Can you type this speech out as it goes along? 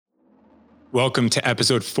Welcome to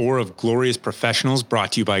episode 4 of Glorious Professionals,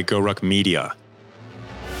 brought to you by GoRuck Media.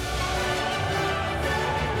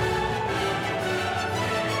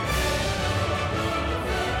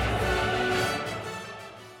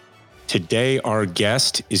 Today, our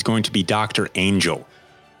guest is going to be Dr. Angel.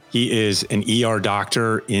 He is an ER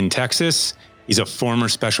doctor in Texas. He's a former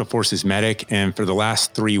Special Forces medic, and for the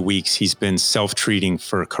last 3 weeks, he's been self-treating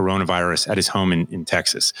for coronavirus at his home in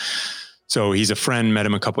Texas. So he's a friend, met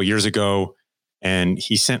him a couple years ago, and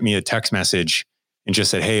he sent me a text message and just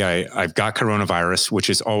said, hey, I've got coronavirus, which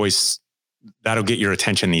is always, that'll get your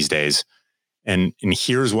attention these days. And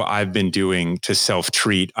here's what I've been doing to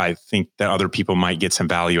self-treat. I think that other people might get some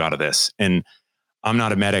value out of this. And I'm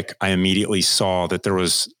not a medic. I immediately saw that there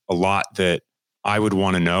was a lot that I would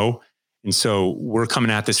want to know. And so we're coming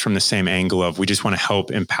at this from the same angle of we just want to help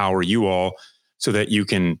empower you all so that you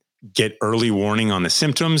can get early warning on the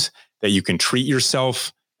symptoms, that you can treat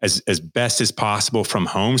yourself as best as possible from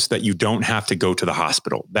home so that you don't have to go to the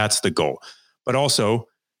hospital. That's the goal. But also,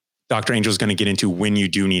 Dr. Angel is going to get into when you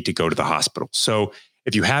do need to go to the hospital. So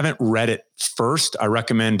if you haven't read it first, I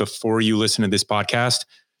recommend before you listen to this podcast,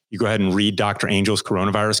 you go ahead and read Dr. Angel's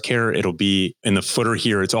Coronavirus Care. It'll be in the footer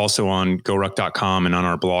here. It's also on GoRuck.com and on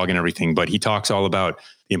our blog and everything. But he talks all about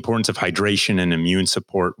the importance of hydration and immune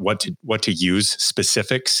support, what to use,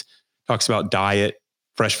 specifics, talks about diet,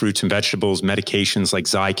 fresh fruits and vegetables, medications like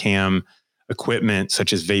Zicam, equipment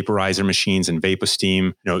such as vaporizer machines and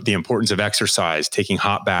VapoSteam, the importance of exercise, taking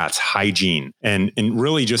hot baths, hygiene, and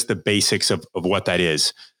really just the basics of what that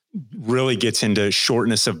is. Really gets into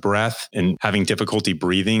shortness of breath and having difficulty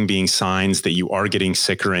breathing being signs that you are getting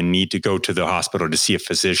sicker and need to go to the hospital to see a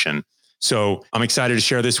physician. So I'm excited to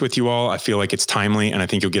share this with you all. I feel like it's timely and I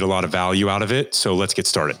think you'll get a lot of value out of it. So let's get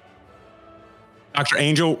started. Dr.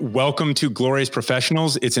 Angel, welcome to Glorious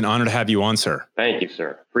Professionals. It's an honor to have you on, sir. Thank you,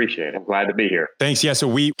 sir. Appreciate it. I'm glad to be here. Thanks. Yeah. So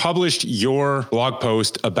we published your blog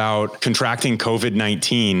post about contracting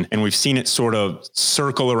COVID-19, and we've seen it sort of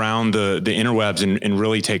circle around the interwebs and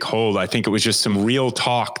really take hold. I think it was just some real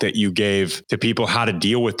talk that you gave to people how to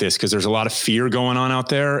deal with this, because there's a lot of fear going on out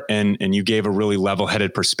there, and you gave a really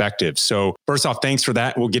level-headed perspective. So first off, thanks for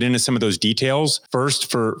that. We'll get into some of those details.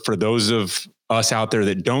 First, for those of us out there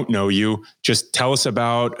that don't know you, just tell us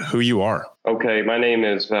about who you are. Okay, my name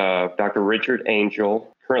is Dr. Richard Angel.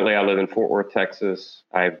 Currently, I live in Fort Worth, Texas.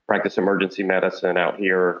 I practice emergency medicine out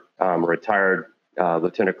here. I'm a retired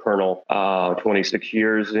Lieutenant Colonel, 26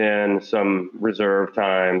 years in, some reserve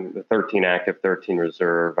time, 13 active, 13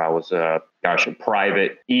 reserve. I was a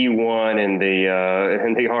private E1 in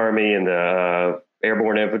the Army, in the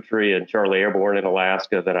Airborne Infantry and Charlie Airborne in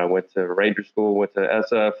Alaska. Then I went to Ranger School, went to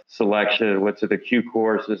SF selection, went to the Q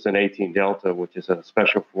courses in 18 Delta, which is a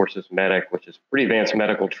Special Forces medic, which is pretty advanced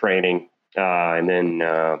medical training. And then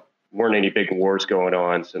weren't any big wars going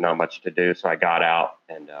on, so not much to do. So I got out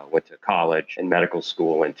and went to college and medical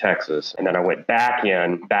school in Texas. And then I went back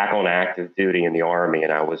on active duty in the Army,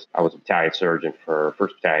 and I was a battalion surgeon for 1st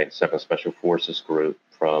Battalion, 7th Special Forces Group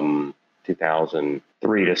from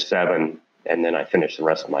 2003 to 7. And then I finished the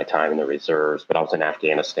rest of my time in the reserves, but I was in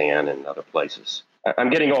Afghanistan and other places. I'm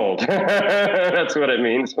getting old. That's what it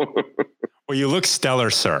means. Well, you look stellar,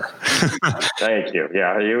 sir. Thank you.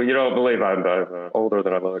 Yeah, you don't believe I'm older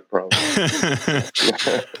than I look, probably.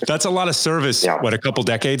 That's a lot of service. Yeah. What, a couple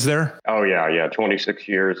decades there? Oh, yeah. 26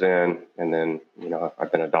 years in. And then,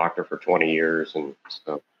 I've been a doctor for 20 years. And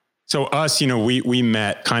So us, we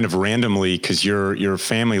met kind of randomly because your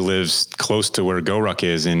family lives close to where GoRuck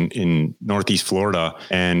is in Northeast Florida.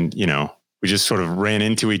 And, we just sort of ran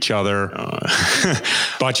into each other,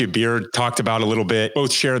 bought you a beer, talked about a little bit,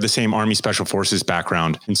 both share the same Army Special Forces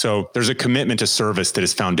background. And so there's a commitment to service that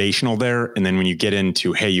is foundational there. And then when you get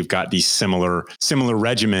into, hey, you've got these similar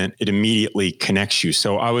regiment, it immediately connects you.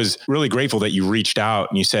 So I was really grateful that you reached out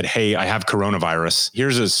and you said, hey, I have coronavirus.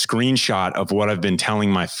 Here's a screenshot of what I've been telling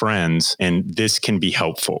my friends, and this can be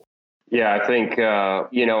helpful. Yeah, I think,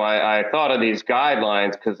 I thought of these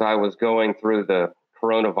guidelines because I was going through the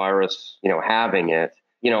coronavirus, having it.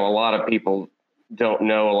 A lot of people don't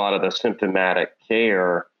know a lot of the symptomatic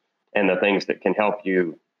care and the things that can help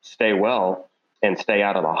you stay well and stay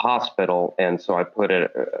out of the hospital. And so I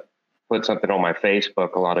put something on my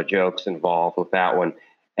Facebook, a lot of jokes involved with that one.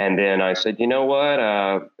 And then I said, you know what?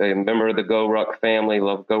 A member of the GoRuck family,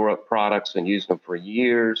 love GoRuck products and used them for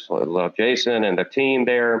years. I love Jason and the team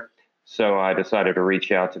there. So I decided to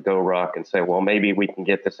reach out to GoRuck and say, well, maybe we can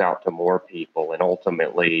get this out to more people. And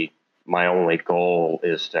ultimately, my only goal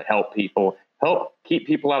is to help keep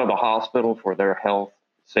people out of the hospital for their health,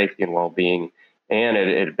 safety, and well-being. And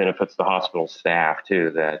it benefits the hospital staff, too,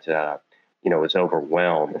 that, is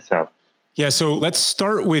overwhelmed. So Yeah, so let's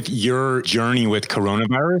start with your journey with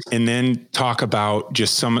coronavirus and then talk about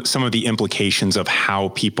just some of the implications of how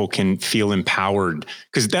people can feel empowered,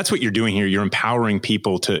 because that's what you're doing here. You're empowering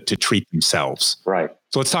people to treat themselves. Right.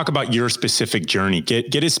 So let's talk about your specific journey.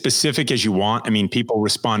 Get as specific as you want. I mean, people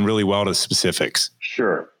respond really well to specifics.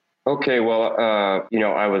 Sure. Okay, well,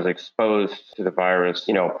 I was exposed to the virus,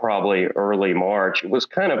 probably early March. It was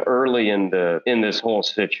kind of early in this whole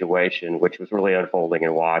situation, which was really unfolding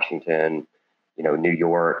in Washington, New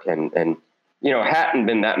York, and hadn't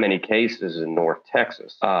been that many cases in North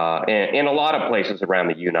Texas, and a lot of places around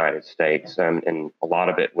the United States, and a lot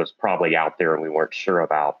of it was probably out there and we weren't sure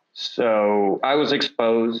about. So I was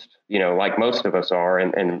exposed, like most of us are,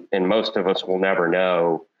 and most of us will never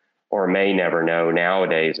know, or may never know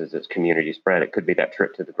nowadays as it's community spread. It could be that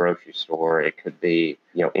trip to the grocery store. It could be,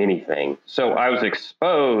 anything. So I was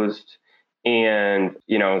exposed, and,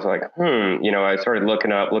 I was like, I started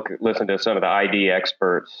listening to some of the ID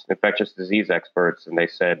experts, infectious disease experts, and they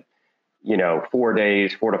said, 4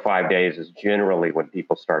 to 5 days is generally when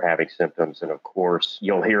people start having symptoms. And of course,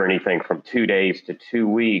 you'll hear anything from 2 days to 2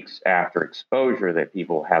 weeks after exposure that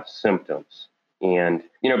people have symptoms. And,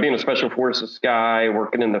 being a special forces guy,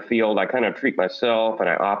 working in the field, I kind of treat myself and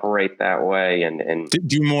I operate that way. And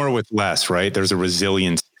do more with less, right? There's a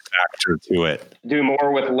resilience factor to it. Do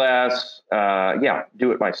more with less.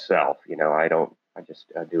 Do it myself. I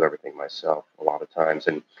just do everything myself a lot of times.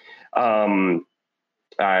 And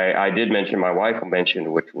I did mention, my wife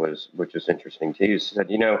mentioned, which was interesting too. She said,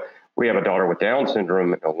 we have a daughter with Down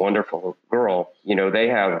syndrome, a wonderful girl. They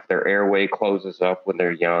have their airway closes up when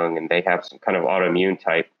they're young, and they have some kind of autoimmune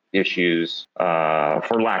type issues,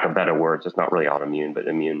 for lack of better words. It's not really autoimmune, but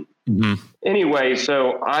immune. Mm-hmm. Anyway,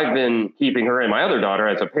 so I've been keeping her and my other daughter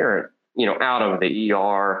as a parent, out of the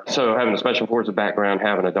ER. So having a special forces background,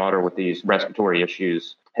 having a daughter with these respiratory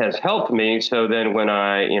issues has helped me. So then when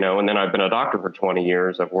and then I've been a doctor for 20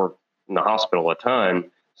 years, I've worked in the hospital a ton.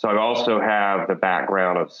 So I also have the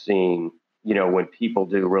background of seeing, when people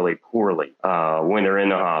do really poorly, when they're in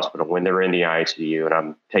the hospital, when they're in the ICU, and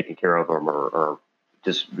I'm taking care of them or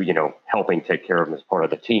just, helping take care of them as part of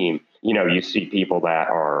the team. You see people that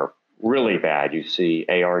are really bad. You see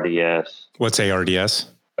ARDS. What's ARDS?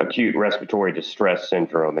 Acute respiratory distress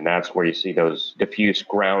syndrome. And that's where you see those diffuse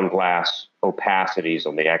ground glass opacities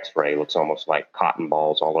on the x-ray. It looks almost like cotton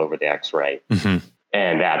balls all over the x-ray. Mm-hmm.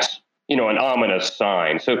 And that's, an ominous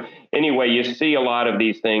sign. So anyway, you see a lot of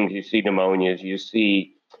these things. You see pneumonias. You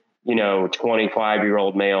see,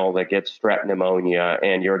 25-year-old male that gets strep pneumonia,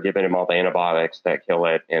 and you're giving him all the antibiotics that kill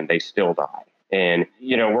it, and they still die. And,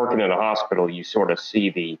 working in a hospital, you sort of see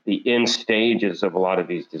the end stages of a lot of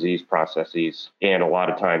these disease processes. And a lot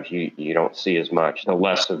of times you don't see as much, the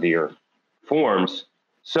less severe forms.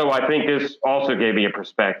 So I think this also gave me a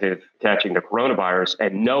perspective catching the coronavirus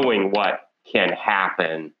and knowing what can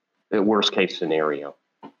happen, the worst case scenario.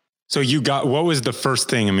 So what was the first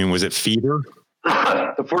thing? I mean, was it fever?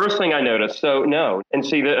 The first thing I noticed, so no. And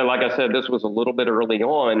see, like I said, this was a little bit early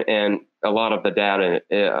on, and a lot of the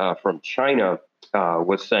data from China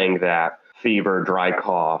was saying that fever, dry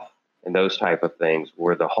cough, and those type of things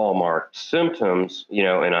were the hallmark symptoms,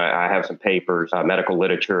 and I have some papers, medical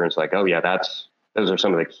literature, and it's like, oh yeah, those are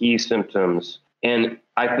some of the key symptoms. And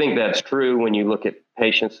I think that's true when you look at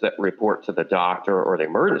patients that report to the doctor or the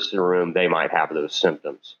emergency room, they might have those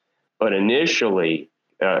symptoms. But initially,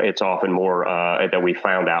 it's often more that we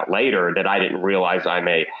found out later that I didn't realize I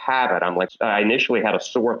may have it. I initially had a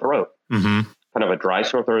sore throat, kind of a dry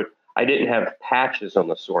sore throat. I didn't have patches on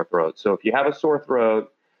the sore throat. So if you have a sore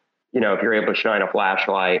throat, if you're able to shine a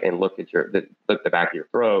flashlight and look at the back of your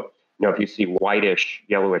throat, if you see whitish,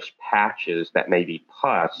 yellowish patches that may be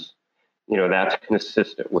pus, that's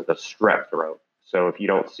consistent with a strep throat. So if you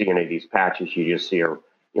don't see any of these patches, you just see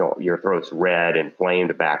your throat's red,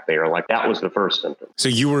 inflamed back there. Like that was the first symptom. So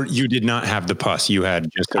you did not have the pus. You had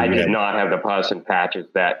just. I did not have the pus and patches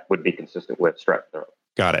that would be consistent with strep throat.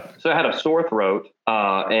 Got it. So I had a sore throat,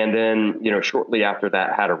 and then shortly after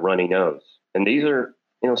that, had a runny nose, and these are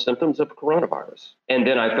symptoms of coronavirus. And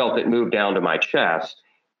then I felt it move down to my chest,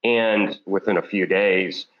 and within a few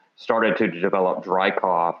days, started to develop dry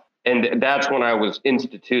cough. And that's when I was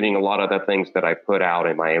instituting a lot of the things that I put out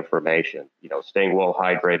in my information, staying well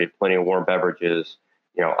hydrated, plenty of warm beverages.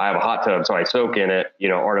 I have a hot tub, so I soak in it,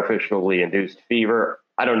 artificially induced fever.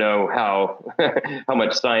 I don't know how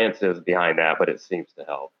much science is behind that, but it seems to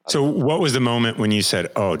help. So what was the moment when you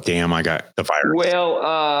said, oh, damn, I got the virus?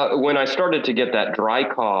 Well, when I started to get that dry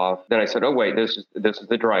cough, then I said, oh, wait, this is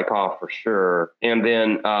the dry cough for sure. And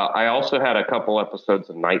then I also had a couple episodes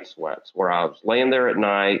of night sweats where I was laying there at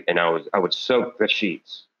night and I would soak the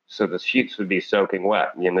sheets. So the sheets would be soaking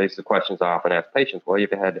wet. These are the questions I often ask patients. Well,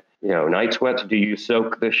 you've had, night sweats. Do you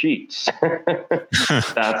soak the sheets?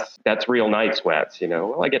 That's real night sweats.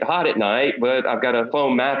 Well, I get hot at night, but I've got a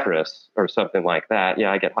foam mattress or something like that.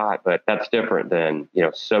 Yeah, I get hot, but that's different than,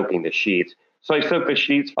 soaking the sheets. So I soaked the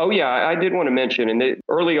sheets. Oh, yeah, I did want to mention, and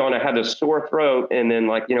early on I had a sore throat. And then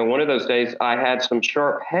one of those days I had some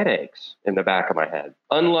sharp headaches in the back of my head,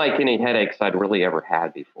 unlike any headaches I'd really ever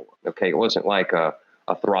had before. Okay, it wasn't like a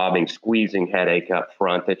throbbing, squeezing headache up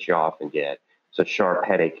front that you often get. It's a sharp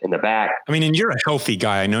headache in the back. I mean, and you're a healthy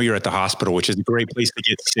guy. I know you're at the hospital, which is a great place to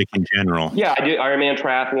get sick in general. Yeah, I do Ironman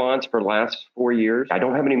triathlons for the last 4 years. I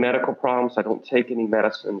don't have any medical problems. I don't take any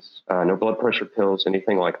medicines, no blood pressure pills,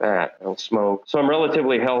 anything like that. I don't smoke. So I'm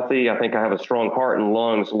relatively healthy. I think I have a strong heart and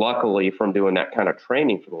lungs, luckily, from doing that kind of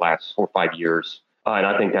training for the last 4 or 5 years. And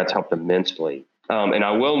I think that's helped immensely. And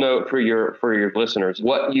I will note for your listeners,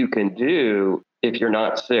 what you can do if you're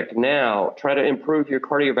not sick now, try to improve your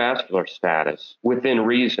cardiovascular status within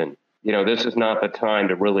reason. This is not the time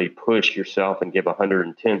to really push yourself and give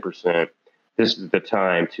 110%. This is the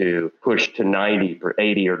time to push to 90 or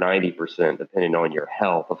 80 or 90%, depending on your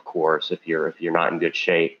health, of course. If you're not in good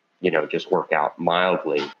shape, just work out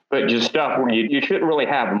mildly. But just stuff where you shouldn't really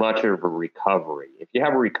have much of a recovery. If you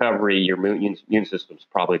have a recovery, your immune system's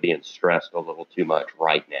probably being stressed a little too much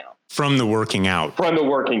right now. From the working out.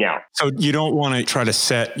 So you don't want to try to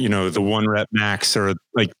set, the 1 rep max, or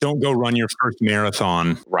don't go run your first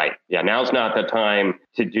marathon. Right. Yeah. Now's not the time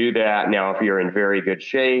to do that. Now, if you're in very good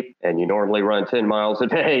shape and you normally run 10 miles a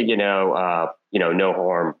day, no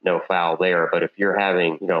harm, no foul there. But if you're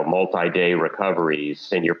having, multi-day recoveries,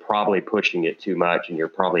 then you're probably pushing it too much and you're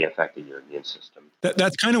probably affecting your immune system.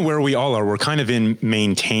 That's kind of where we all are. We're kind of in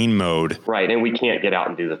maintain mode. Right. And we can't get out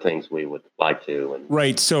and do the things we would like to.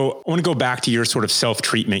 Right. So I want to go back to your sort of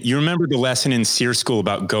self-treatment. You remember the lesson in SEER school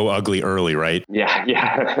about go ugly early, right?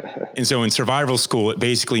 Yeah. And so in survival school, it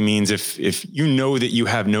basically means if you know that you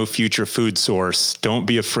have no future food source, don't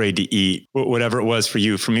be afraid to eat whatever it was for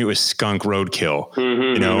you. For me, it was skunk roadkill.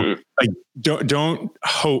 Don't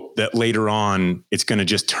hope that later on it's going to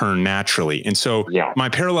just turn naturally. And so my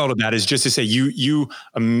parallel to that is just to say you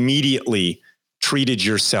immediately treated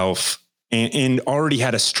yourself and already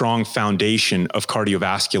had a strong foundation of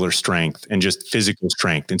cardiovascular strength and just physical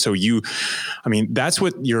strength. And so that's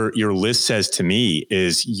what your list says to me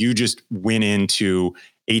is you just went into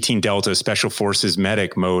 18 Delta Special Forces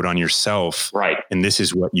medic mode on yourself. Right. And this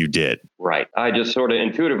is what you did. Right. I just sort of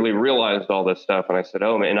intuitively realized all this stuff. And I said,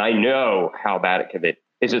 oh, man, I know how bad it can be.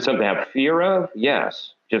 Is it something to have fear of?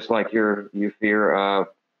 Yes. Just like you fear a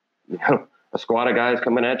squad of guys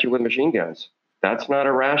coming at you with machine guns. That's not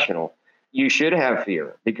irrational. You should have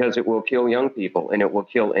fear because it will kill young people and it will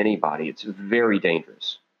kill anybody. It's very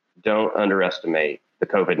dangerous. Don't underestimate the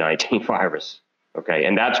COVID-19 virus. Okay.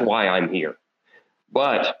 And that's why I'm here.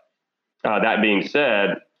 But that being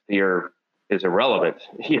said, fear is irrelevant.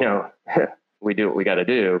 We do what we got to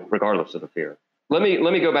do regardless of the fear. Let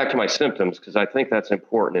me go back to my symptoms because I think that's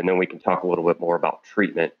important. And then we can talk a little bit more about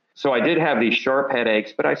treatment. So I did have these sharp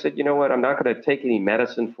headaches, but I said, you know what? I'm not going to take any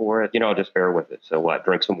medicine for it. I'll just bear with it. So what?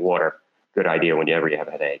 Drink some water. Good idea whenever you have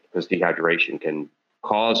a headache because dehydration can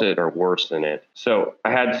cause it or worsen it. So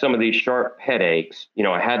I had some of these sharp headaches.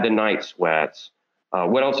 I had the night sweats.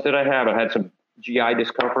 What else did I have? I had some GI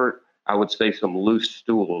discomfort. I would say some loose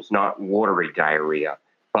stools, not watery diarrhea.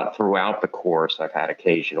 But throughout the course, I've had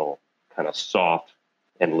occasional kind of soft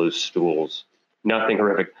and loose stools. Nothing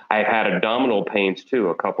horrific. I've had abdominal pains too,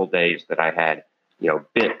 a couple days that I had,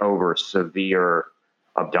 bent over severe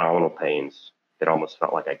abdominal pains. It almost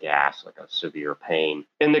felt like a gas, like a severe pain.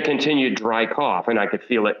 And the continued dry cough, and I could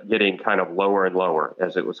feel it getting kind of lower and lower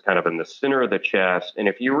as it was kind of in the center of the chest. And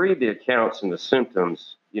if you read the accounts and the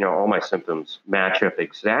symptoms, all my symptoms match up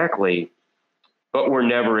exactly, but were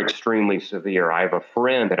never extremely severe. I have a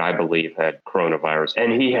friend that I believe had coronavirus,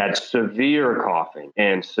 and he had severe coughing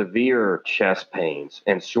and severe chest pains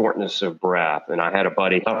and shortness of breath. And I had a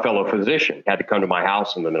fellow physician, had to come to my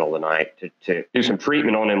house in the middle of the night to do some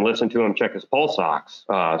treatment on him, listen to him, check his pulse ox.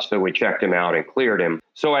 So we checked him out and cleared him.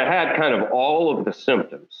 So I had kind of all of the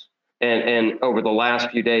symptoms. And over the last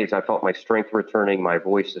few days, I felt my strength returning, my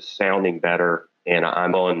voice is sounding better, and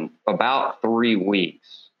I'm on about 3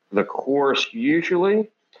 weeks. The course usually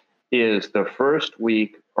is the first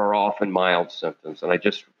week are often mild symptoms. And I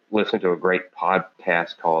just listened to a great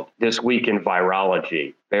podcast called This Week in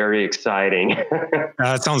Virology. Very exciting.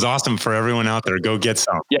 That sounds awesome for everyone out there. Go get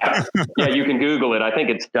some. Yeah, you can Google it. I think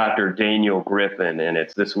it's Dr. Daniel Griffin, and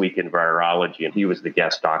it's This Week in Virology. And he was the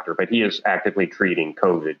guest doctor, but he is actively treating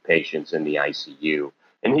COVID patients in the ICU.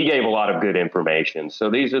 And he gave a lot of good information. So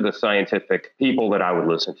these are the scientific people that I would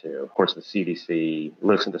listen to. Of course, the CDC,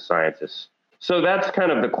 listen to scientists. So that's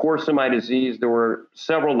kind of the course of my disease. There were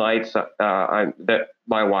several nights that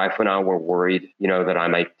my wife and I were worried, that I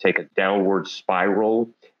might take a downward spiral.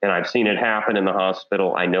 And I've seen it happen in the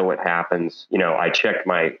hospital. I know it happens. I checked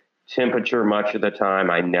my temperature much of the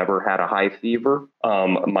time. I never had a high fever.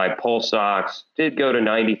 My pulse ox did go to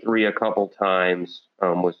 93 a couple times,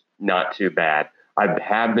 was not too bad. I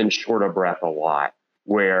have been short of breath a lot,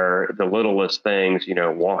 where the littlest things,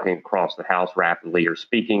 walking across the house rapidly or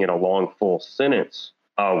speaking in a long, full sentence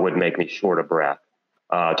would make me short of breath.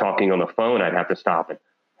 Talking on the phone, I'd have to stop it.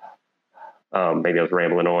 Maybe I was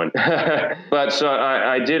rambling on. But so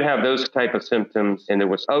I did have those type of symptoms. And it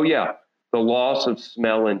was, the loss of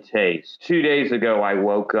smell and taste. 2 days ago, I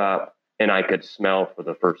woke up and I could smell for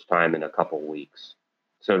the first time in a couple of weeks.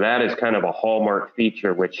 So that is kind of a hallmark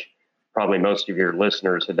feature, which probably most of your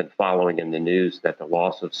listeners have been following in the news, that the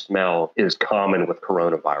loss of smell is common with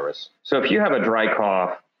coronavirus. So if you have a dry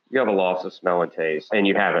cough, you have a loss of smell and taste, and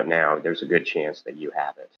you have it now, there's a good chance that you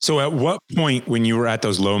have it. So at what point, when you were at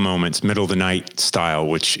those low moments, middle of the night style,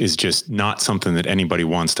 which is just not something that anybody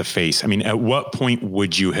wants to face, at what point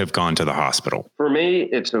would you have gone to the hospital? For me,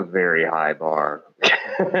 it's a very high bar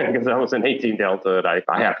because I was an 18 Delta and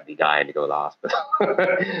I have to be dying to go to the hospital.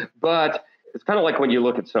 But it's kind of like when you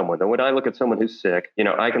look at someone. And when I look at someone who's sick,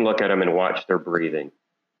 I can look at them and watch their breathing.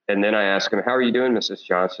 And then I ask them, "How are you doing, Mrs.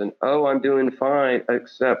 Johnson?" "Oh, I'm doing fine,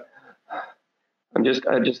 except I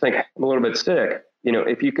just think I'm a little bit sick."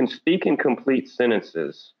 If you can speak in complete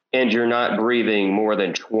sentences and you're not breathing more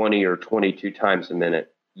than 20 or 22 times a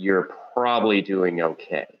minute, you're probably doing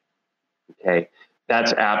okay. Okay.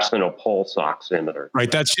 That's absent a pulse oximeter. Right.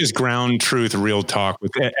 That's just ground truth, real talk.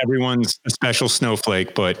 With everyone's a special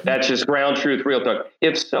snowflake, but that's just ground truth, real talk.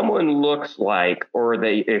 If someone looks like,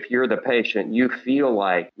 if you're the patient, you feel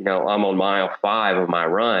like, I'm on mile 5 of my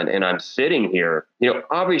run and I'm sitting here,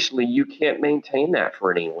 obviously you can't maintain that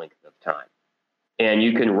for any length of time and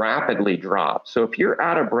you can rapidly drop. So if you're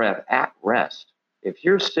out of breath at rest, if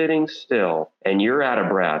you're sitting still and you're out of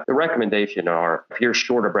breath, the recommendation are, if you're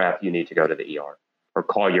short of breath, you need to go to the ER. Or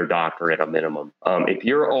call your doctor at a minimum. If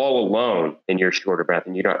you're all alone and you're short of breath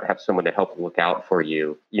and you don't have someone to help look out for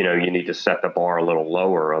you, you need to set the bar a little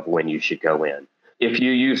lower of when you should go in. If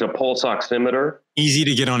you use a pulse oximeter. Easy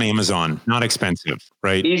to get on Amazon, not expensive,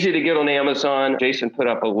 right? Easy to get on Amazon. Jason put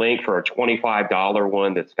up a link for a $25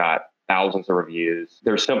 one that's got thousands of reviews.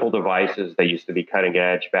 They're simple devices. They used to be cutting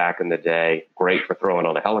edge back in the day. Great for throwing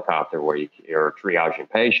on a helicopter where you're triaging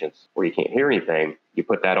patients where you can't hear anything. You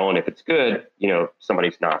put that on. If it's good,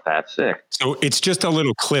 somebody's not that sick. So it's just a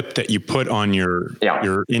little clip that you put on your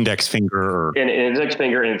index finger. An index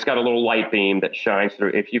finger, and it's got a little light beam that shines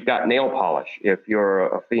through. If you've got nail polish, if you're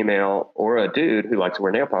a female or a dude who likes to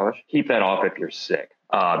wear nail polish, keep that off if you're sick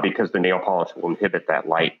because the nail polish will inhibit that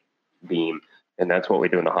light beam. And that's what we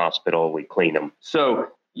do in the hospital. We clean them. So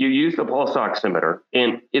you use the pulse oximeter,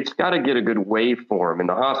 and it's got to get a good waveform. In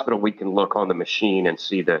the hospital, we can look on the machine and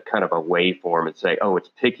see the kind of a waveform and say, oh, it's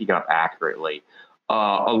picking up accurately.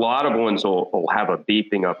 A lot of ones will have a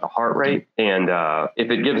beeping of the heart rate. And if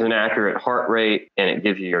it gives an accurate heart rate and it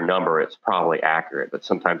gives you your number, it's probably accurate. But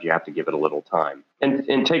sometimes you have to give it a little time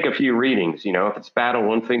and take a few readings. If it's bad on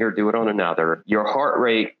one finger, do it on another. Your heart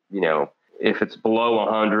rate, if it's below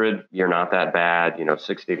 100, you're not that bad.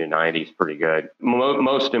 60 to 90 is pretty good.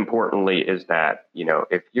 Most importantly is that,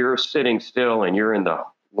 if you're sitting still and you're in the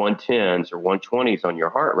 110s or 120s on your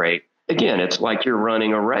heart rate, again, it's like you're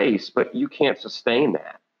running a race, but you can't sustain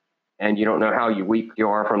that. And you don't know how weak you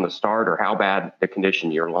are from the start or how bad the condition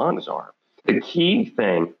of your lungs are. The key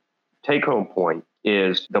thing, take-home point,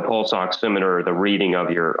 is the pulse oximeter, the reading of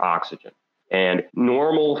your oxygen. And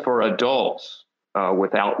normal for adults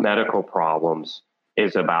without medical problems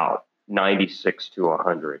is about 96 to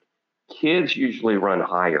 100. Kids usually run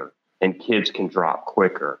higher and kids can drop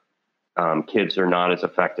quicker. Kids are not as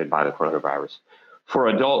affected by the coronavirus. For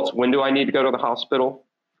adults, when do I need to go to the hospital?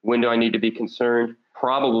 When do I need to be concerned?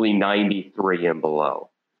 Probably 93 and below.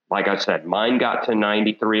 Like I said, mine got to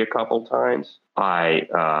 93 a couple times.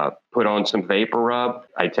 I put on some Vapor Rub.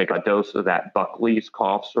 I take a dose of that Buckley's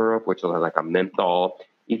cough syrup, which is like a menthol.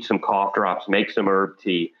 Eat some cough drops, make some herb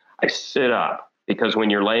tea. I sit up because when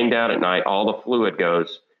you're laying down at night, all the fluid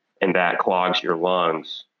goes and that clogs your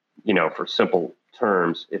lungs. For simple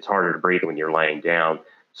terms, it's harder to breathe when you're laying down.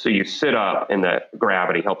 So you sit up and the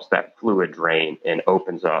gravity helps that fluid drain and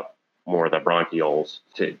opens up more of the bronchioles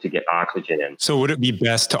to get oxygen in. So would it be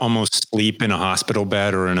best to almost sleep in a hospital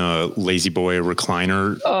bed or in a lazy boy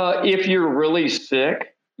recliner? If you're really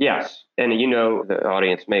sick, yes. And the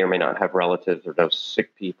audience may or may not have relatives or those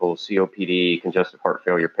sick people, COPD, congestive heart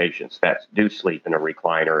failure patients that do sleep in a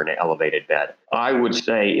recliner in an elevated bed. I would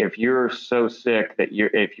say if you're so sick that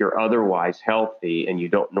if you're otherwise healthy and you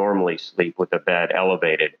don't normally sleep with the bed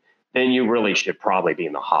elevated, then you really should probably be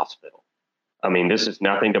in the hospital. I mean, this is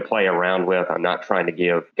nothing to play around with. I'm not trying to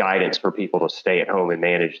give guidance for people to stay at home and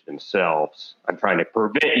manage themselves. I'm trying to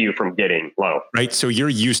prevent you from getting low. Right. So you're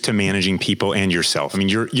used to managing people and yourself. I mean,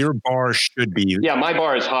 your bar should be. Yeah, my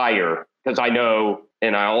bar is higher because I know,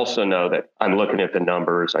 and I also know that I'm looking at the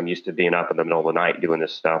numbers. I'm used to being up in the middle of the night doing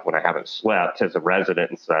this stuff when I haven't slept as a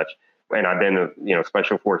resident and such. And I've been,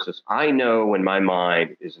 special forces. I know when my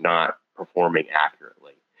mind is not performing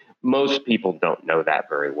accurately. Most people don't know that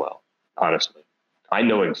very well. Honestly, I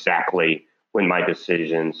know exactly when my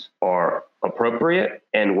decisions are appropriate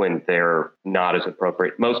and when they're not as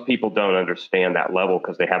appropriate. Most people don't understand that level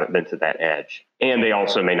because they haven't been to that edge. And they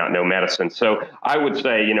also may not know medicine. So I would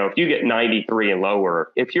say, if you get 93 and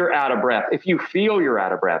lower, if you're out of breath, if you feel you're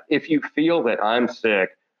out of breath, if you feel that I'm sick,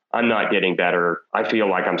 I'm not getting better, I feel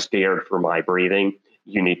like I'm scared for my breathing,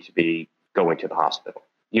 you need to be going to the hospital.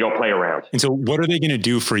 You don't play around. And so what are they going to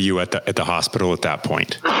do for you at the hospital at that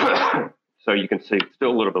point? So you can see still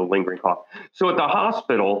a little bit of lingering cough. So at the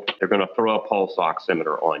hospital, they're going to throw a pulse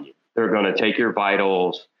oximeter on you. They're going to take your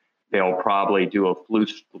vitals. They'll probably do a flu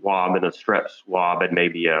swab and a strep swab and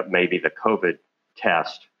maybe the COVID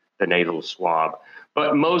test, the nasal swab.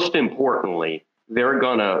 But most importantly, they're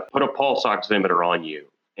going to put a pulse oximeter on you.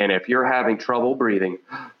 And if you're having trouble breathing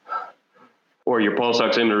or your pulse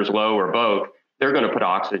oximeter is low or both, they're going to put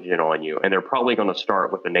oxygen on you, and they're probably going to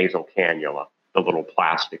start with the nasal cannula, the little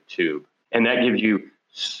plastic tube. And that gives you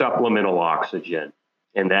supplemental oxygen.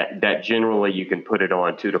 And that generally you can put it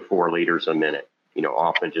on 2 to 4 liters a minute,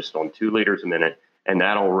 often just on 2 liters a minute. And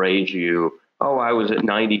that'll raise you, I was at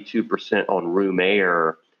 92% on room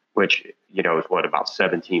air, which, is about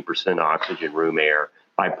 17% oxygen room air.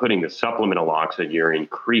 By putting the supplemental oxygen, you're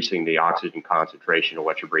increasing the oxygen concentration of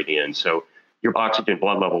what you're breathing in. So your oxygen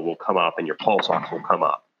blood level will come up and your pulse ox will come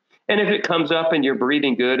up. And if it comes up and you're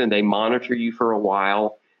breathing good and they monitor you for a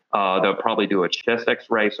while, they'll probably do a chest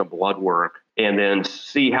x-ray, some blood work, and then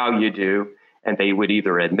see how you do. And they would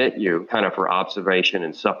either admit you kind of for observation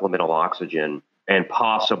and supplemental oxygen and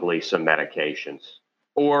possibly some medications.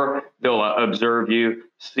 Or they'll observe you,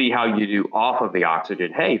 see how you do off of the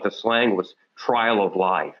oxygen. Hey, the slang was trial of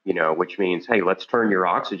life, which means, hey, let's turn your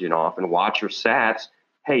oxygen off and watch your sats.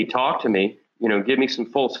 Hey, talk to me. Give me some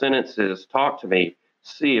full sentences. Talk to me.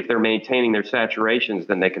 See if they're maintaining their saturations,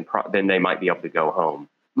 then then they might be able to go home.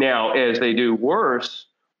 Now, as they do worse,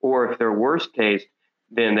 or if they're worst case,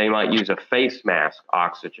 then they might use a face mask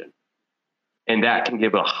oxygen, and that can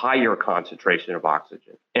give a higher concentration of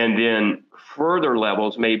oxygen. And then further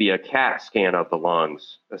levels, maybe a CAT scan of the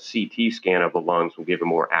lungs, a CT scan of the lungs will give a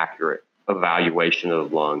more accurate evaluation of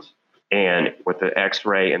the lungs. And with the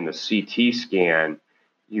X-ray and the CT scan,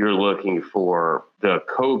 you're looking for the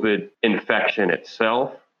COVID infection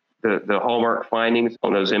itself, the hallmark findings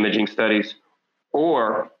on those imaging studies,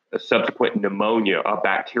 or a subsequent pneumonia, a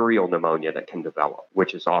bacterial pneumonia that can develop,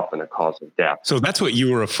 which is often a cause of death. So that's what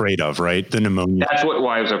you were afraid of, right? The pneumonia. That's what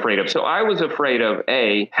I was afraid of. So I was afraid of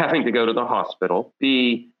A, having to go to the hospital,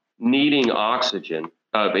 B, needing oxygen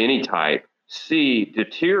of any type, C,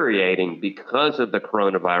 deteriorating because of the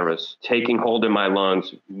coronavirus, taking hold in my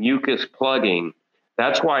lungs, mucus plugging.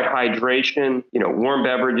 That's why hydration, warm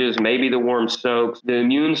beverages, maybe the warm soaks, the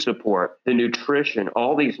immune support, the nutrition,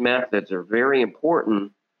 all these methods are very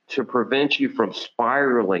important to prevent you from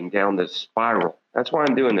spiraling down this spiral. That's why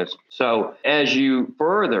I'm doing this. So as you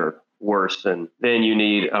further worsen, then you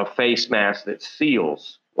need a face mask that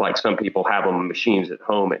seals. Like some people have them machines at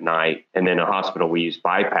home at night, and then in a hospital we use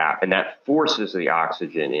BiPAP, and that forces the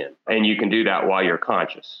oxygen in. And you can do that while you're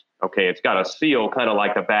conscious. Okay, it's got a seal, kind of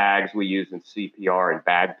like the bags we use in CPR and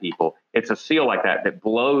bag people. It's a seal like that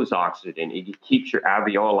blows oxygen. It keeps your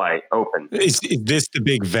alveoli open. Is this the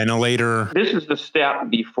big ventilator? This is the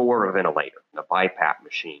step before a ventilator, the BiPAP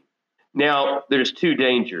machine. Now, there's 2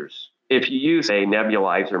 dangers. If you use a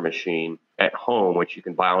nebulizer machine at home, which you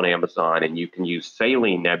can buy on Amazon, and you can use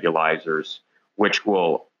saline nebulizers, which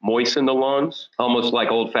will moisten the lungs, almost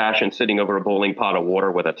like old-fashioned sitting over a boiling pot of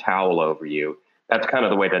water with a towel over you. That's kind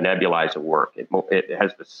of the way the nebulizer works. It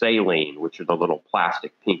has the saline, which are the little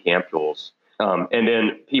plastic pink ampules. And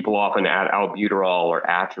then people often add albuterol or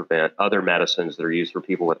Atrovent, other medicines that are used for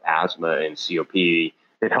people with asthma and COPD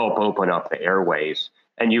that help open up the airways.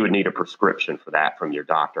 And you would need a prescription for that from your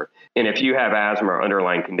doctor. And if you have asthma or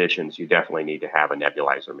underlying conditions, you definitely need to have a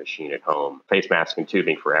nebulizer machine at home, face mask and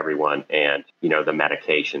tubing for everyone, and, the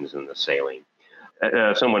medications and the saline.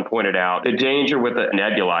 Someone pointed out the danger with the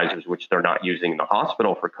nebulizers, which they're not using in the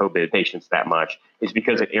hospital for COVID patients that much, is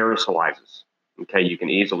because it aerosolizes. Okay, you can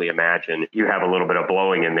easily imagine you have a little bit of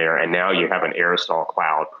blowing in there, and now you have an aerosol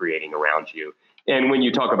cloud creating around you. And when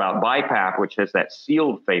you talk about BiPAP, which has that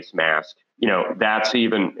sealed face mask, that's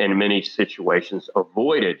even in many situations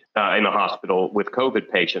avoided in the hospital with COVID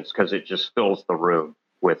patients because it just fills the room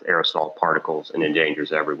with aerosol particles and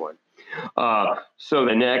endangers everyone. So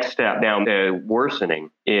the next step down to worsening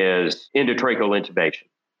is endotracheal intubation.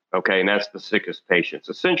 Okay, and that's the sickest patients.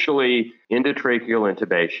 Essentially, endotracheal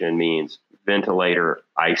intubation means ventilator,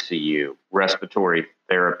 ICU, respiratory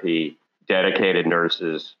therapy, dedicated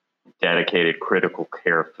nurses, dedicated critical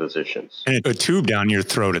care physicians. And a tube down your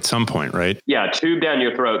throat at some point, right? Yeah, tube down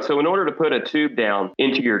your throat. So in order to put a tube down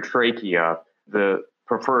into your trachea, the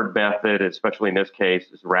preferred method, especially in this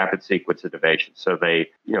case, is rapid sequence intubation. So they,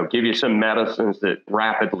 give you some medicines that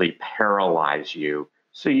rapidly paralyze you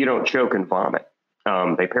so you don't choke and vomit.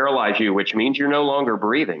 They paralyze you, which means you're no longer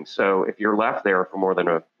breathing. So if you're left there for more than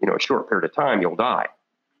a short period of time, you'll die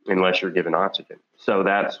unless you're given oxygen. So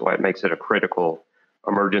that's why it makes it a critical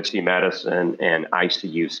emergency medicine and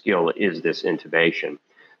ICU skill is this intubation.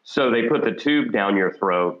 So they put the tube down your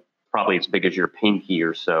throat, probably as big as your pinky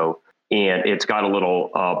or so, and it's got a little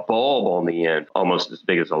bulb on the end, almost as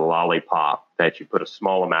big as a lollipop, that you put a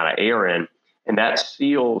small amount of air in, and that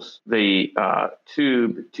seals the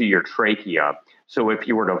tube to your trachea. So if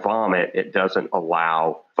you were to vomit, it doesn't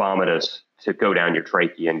allow vomitus to go down your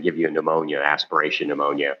trachea and give you a pneumonia, aspiration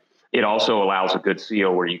pneumonia. It also allows a good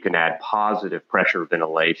seal where you can add positive pressure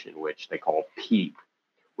ventilation, which they call PEEP,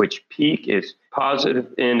 which PEEP is positive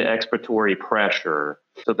end expiratory pressure.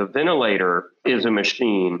 So the ventilator is a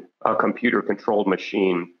machine, a computer-controlled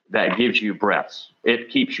machine that gives you breaths. It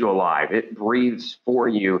keeps you alive. It breathes for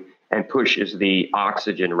you and pushes the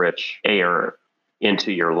oxygen-rich air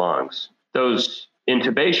into your lungs. Those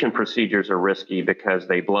intubation procedures are risky because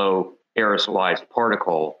they blow aerosolized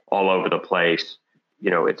particle all over the place.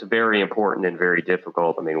 It's very important and very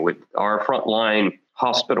difficult. I mean, with our frontline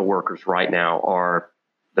hospital workers right now are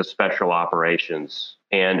the special operations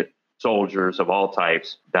and soldiers of all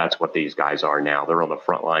types. That's what these guys are now. They're on the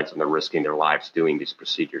front lines and they're risking their lives doing these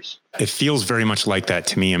procedures. It feels very much like that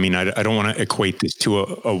to me. I mean, I don't want to equate this to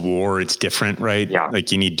a war. It's different, right? Yeah.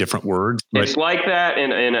 Like you need different words. It's like that.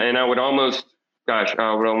 And I would almost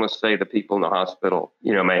say the people in the hospital,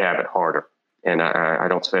 may have it harder. And I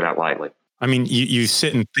don't say that lightly. I mean, you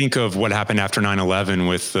sit and think of what happened after 9/11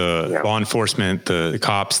 with the law enforcement, the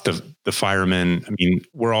cops, the firemen. I mean,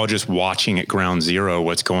 we're all just watching at ground zero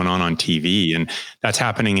what's going on TV. And that's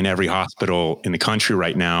happening in every hospital in the country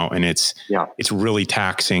right now. And it's really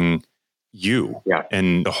taxing you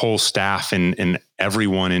and the whole staff and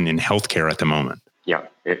everyone in healthcare at the moment. Yeah,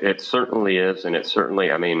 it certainly is. And it certainly,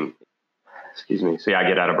 excuse me. See, I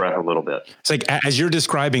get out of breath a little bit. It's like, as you're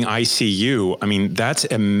describing ICU, I mean, that's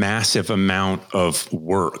a massive amount of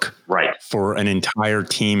work for an entire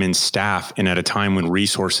team and staff. And at a time when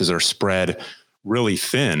resources are spread really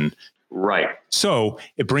thin. Right. So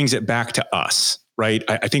it brings it back to us, right?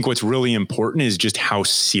 I think what's really important is just how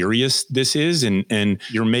serious this is. And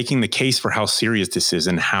you're making the case for how serious this is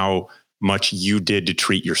and how much you did to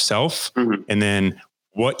treat yourself. Mm-hmm. And then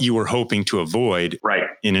what you were hoping to avoid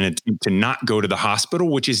in an attempt to not go to the hospital,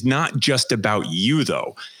 which is not just about you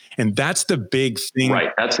though. And that's the big thing.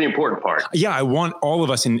 Right. That's the important part. Yeah. I want all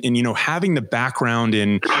of us and having the background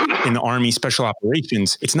in the Army Special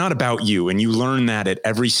Operations, it's not about you. And you learn that at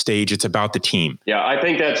every stage. It's about the team. Yeah. I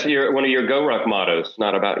think that's one of your GoRuck mottos,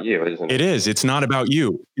 not about you, isn't it? It is. It's not about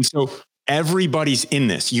you. And so everybody's in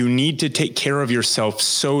this. You need to take care of yourself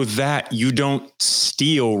so that you don't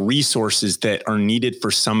steal resources that are needed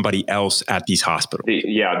for somebody else at these hospitals.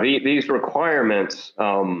 These requirements,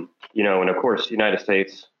 and of course, the United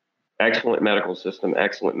States, excellent medical system,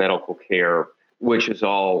 excellent medical care, which is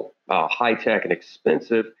all high tech and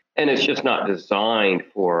expensive. And it's just not designed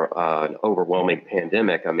for an overwhelming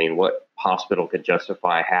pandemic. I mean, what hospital could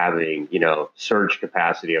justify having, surge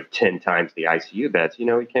capacity of 10 times the ICU beds?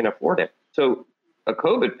 You can't afford it. So a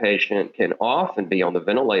COVID patient can often be on the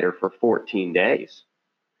ventilator for 14 days.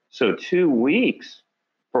 So 2 weeks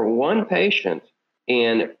for one patient.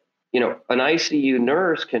 And, an ICU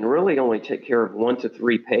nurse can really only take care of 1 to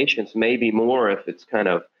 3 patients, maybe more if it's kind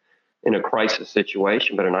of in a crisis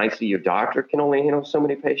situation. But an ICU doctor can only handle so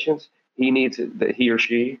many patients. He or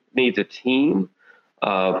she needs a team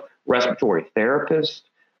of respiratory therapists,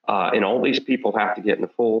 And all these people have to get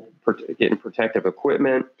in protective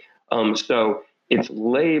equipment. So it's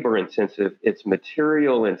labor intensive, it's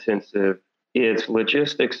material intensive, it's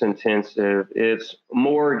logistics intensive, it's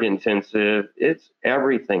morgue intensive, it's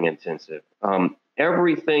everything intensive.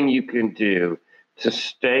 Everything you can do to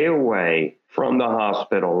stay away from the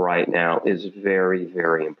hospital right now is very,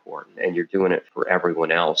 very important. And you're doing it for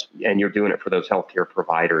everyone else. And you're doing it for those healthcare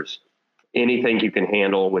providers. Anything you can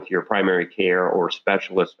handle with your primary care or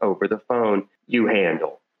specialist over the phone, you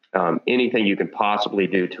handle. Anything you can possibly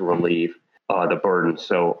do to relieve the burden.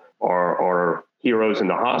 So our heroes in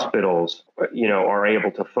the hospitals, are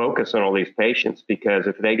able to focus on all these patients, because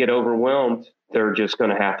if they get overwhelmed, they're just going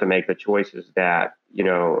to have to make the choices that,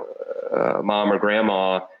 mom or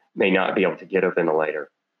grandma may not be able to get a ventilator.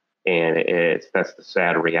 And that's the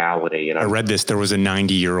sad reality. And I read this. There was a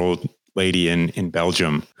 90-year-old lady in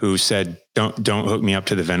Belgium who said, don't hook me up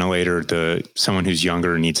to the ventilator. Someone who's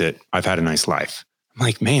younger needs it. I've had a nice life. I'm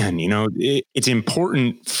like, man, it's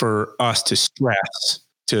important for us to stress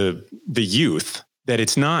to the youth that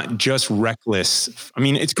it's not just reckless. I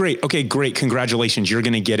mean, it's great. Okay, great. Congratulations. You're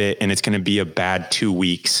going to get it. And it's going to be a bad 2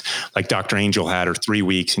 weeks like Dr. Angel had, or 3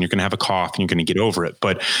 weeks, and you're going to have a cough and you're going to get over it.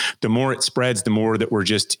 But the more it spreads, the more that we're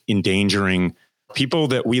just endangering people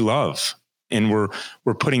that we love. And we're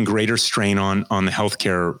putting greater strain on the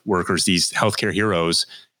healthcare workers, these healthcare heroes.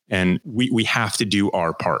 And we have to do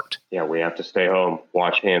our part. Yeah, we have to stay home,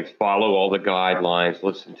 wash hands, follow all the guidelines,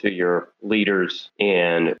 listen to your leaders.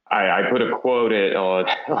 And I put a quote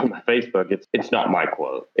on my Facebook. It's not my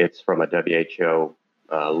quote. It's from a WHO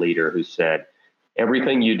leader who said,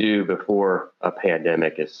 everything you do before a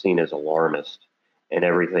pandemic is seen as alarmist, and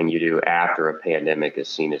everything you do after a pandemic is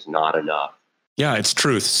seen as not enough. Yeah, it's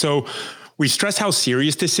truth. So we stress how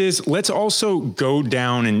serious this is. Let's also go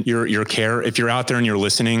down in your care. If you're out there and you're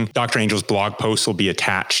listening, Dr. Angel's blog post will be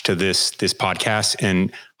attached to this podcast,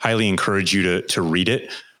 and highly encourage you to read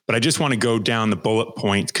it. But I just want to go down the bullet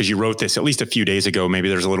points, because you wrote this at least a few days ago. Maybe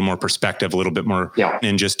there's a little more perspective, a little bit more,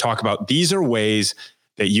 and just talk about these are ways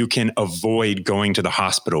that you can avoid going to the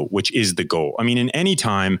hospital, which is the goal. I mean, in any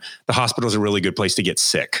time, the hospital is a really good place to get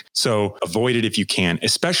sick. So avoid it if you can,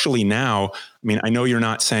 especially now. I mean, I know you're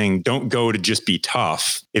not saying don't go to just be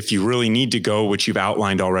tough. If you really need to go, which you've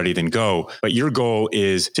outlined already, then go. But your goal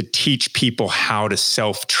is to teach people how to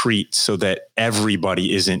self-treat so that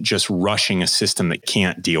everybody isn't just rushing a system that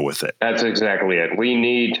can't deal with it. That's exactly it. We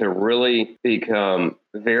need to really become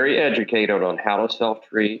very educated on how to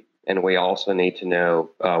self-treat. And we also need to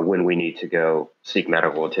know when we need to go seek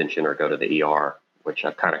medical attention or go to the ER, which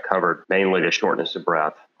I've kind of covered, mainly the shortness of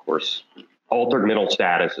breath. Of course, altered mental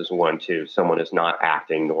status is one too. Someone is not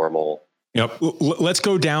acting normal. Yep. Let's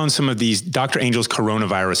go down some of these. Dr. Angel's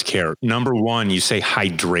coronavirus care. Number one, you say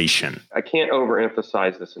hydration. I can't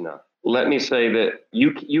overemphasize this enough. Let me say that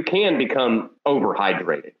you can become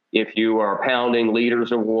overhydrated. If you are pounding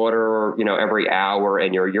liters of water, every hour,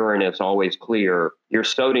 and your urine is always clear, your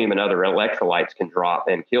sodium and other electrolytes can drop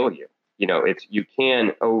and kill you. You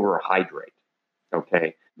can overhydrate.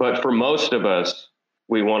 Okay. But for most of us,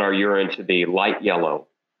 we want our urine to be light yellow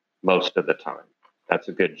most of the time. That's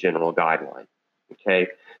a good general guideline. Okay.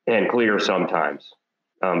 And clear sometimes.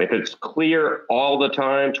 If it's clear all the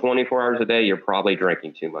time, 24 hours a day, you're probably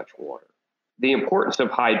drinking too much water. The importance of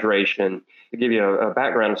hydration, to give you a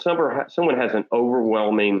background, if someone has an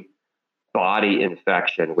overwhelming body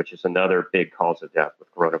infection, which is another big cause of death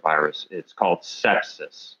with coronavirus, it's called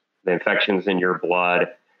sepsis. The infection's in your blood.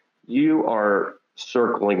 You are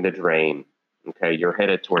circling the drain. Okay, you're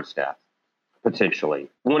headed towards death,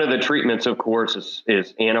 potentially. One of the treatments, of course,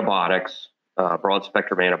 is antibiotics. Broad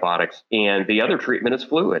spectrum antibiotics. And the other treatment is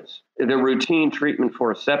fluids. The routine treatment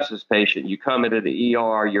for a sepsis patient, you come into the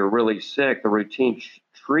ER, you're really sick. The routine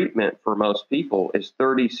treatment for most people is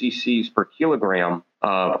 30 cc's per kilogram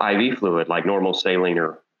of IV fluid, like normal saline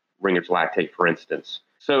or Ringer's lactate, for instance.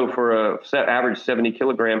 So for a average 70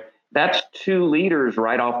 kilogram, that's 2 liters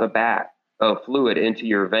right off the bat of fluid into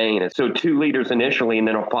your vein. So 2 liters initially, and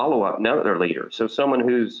then a follow-up another liter. So someone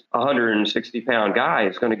who's a 160-pound guy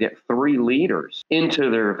is going to get 3 liters into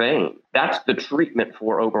their vein. That's the treatment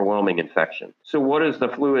for overwhelming infection. So what does the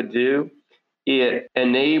fluid do? It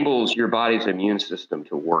enables your body's immune system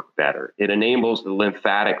to work better. It enables the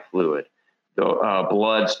lymphatic fluid, the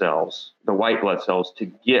blood cells, the white blood cells, to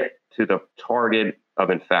get to the target of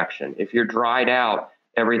infection. If you're dried out,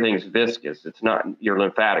 everything's viscous. It's not, your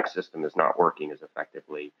lymphatic system is not working as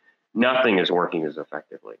effectively. Nothing is working as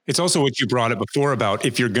effectively. It's also what you brought up before about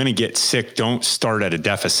if you're going to get sick, don't start at a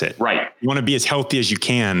deficit. Right. You want to be as healthy as you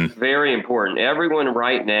can. Very important. Everyone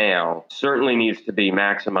right now certainly needs to be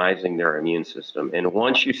maximizing their immune system. And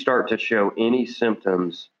once you start to show any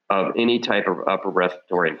symptoms of any type of upper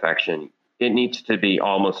respiratory infection, it needs to be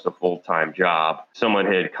almost a full-time job. Someone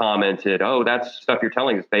had commented, oh, that's stuff you're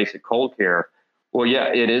telling is basic cold care. Well,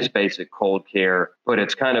 yeah, it is basic cold care, but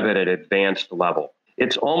it's kind of at an advanced level.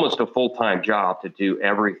 It's almost a full-time job to do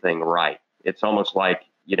everything right. It's almost like,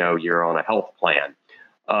 you're on a health plan.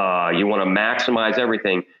 You want to maximize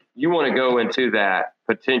everything. You want to go into that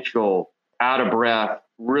potential out of breath,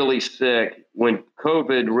 really sick, when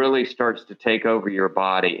COVID really starts to take over your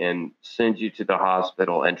body and send you to the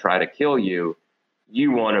hospital and try to kill you.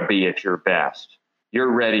 You want to be at your best.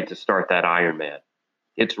 You're ready to start that Ironman.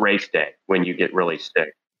 It's race day when you get really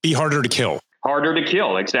sick. Be harder to kill. Harder to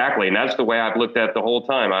kill, exactly. And that's the way I've looked at it the whole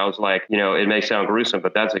time. I was like, it may sound gruesome,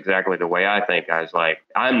 but that's exactly the way I think. I was like,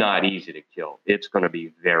 I'm not easy to kill. It's going to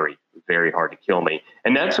be very, very hard to kill me.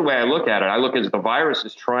 And that's the way I look at it. I look as the virus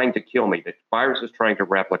is trying to kill me. The virus is trying to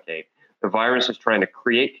replicate. The virus is trying to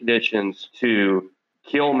create conditions to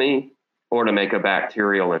kill me or to make a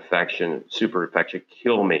bacterial infection, super infection,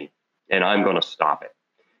 kill me. And I'm going to stop it.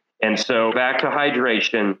 And so back to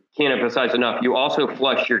hydration, can't emphasize enough. You also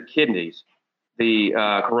flush your kidneys. The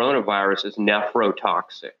coronavirus is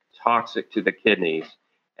nephrotoxic, toxic to the kidneys.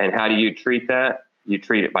 And how do you treat that? You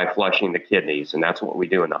treat it by flushing the kidneys. And that's what we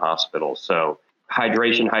do in the hospital. So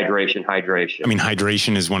hydration. I mean,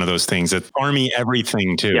 hydration is one of those things that Army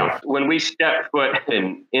everything too. Yeah. When we step foot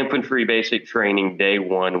in infantry basic training day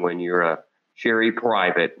one, when you're a Cherry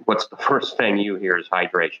private, what's the first thing you hear is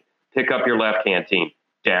hydration. Pick up your left canteen,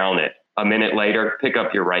 down it. A minute later, pick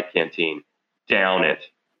up your right canteen, down it.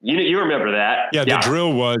 You remember that? Yeah, the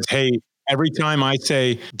drill was, hey, every time I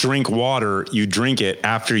say drink water, you drink it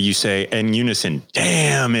after you say in unison,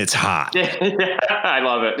 damn, it's hot. I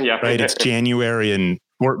love it. Yeah. Right. It's January in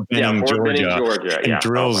Fort Benning, Georgia. And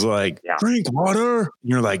drill's drink water. And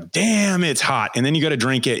you're like, damn, it's hot. And then you got to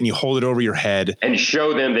drink it and you hold it over your head. And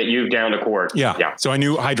show them that you've downed a quart. Yeah. So I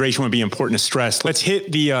knew hydration would be important to stress. Let's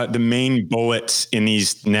hit the main bullets in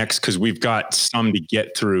these next, because we've got some to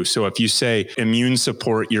get through. So if you say immune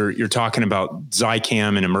support, you're talking about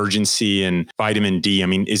Zicam and emergency and vitamin D. I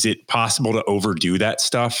mean, is it possible to overdo that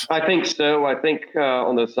stuff? I think so. I think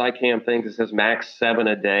on the Zicam things, it says max 7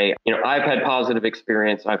 a day. I've had positive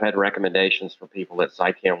experience. I've had recommendations for people that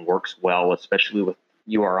Zicam works well, especially with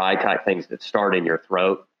URI type things that start in your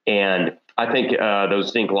throat. And I think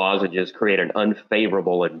those zinc lozenges create an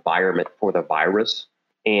unfavorable environment for the virus.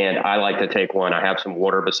 And I like to take one. I have some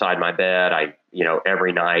water beside my bed.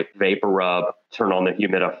 Every night, vapor rub, turn on the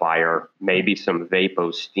humidifier, maybe some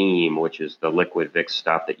Vapo Steam, which is the liquid Vicks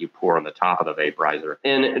stuff that you pour on the top of the vaporizer,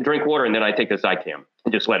 and drink water. And then I take the Zicam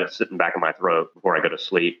and just let it sit in the back of my throat before I go to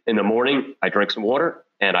sleep. In the morning, I drink some water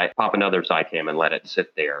and I pop another Zicam and let it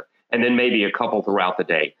sit there. And then maybe a couple throughout the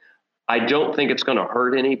day. I don't think it's going to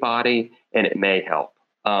hurt anybody, and it may help.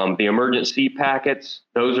 The emergency packets,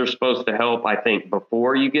 those are supposed to help, I think,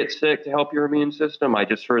 before you get sick to help your immune system. I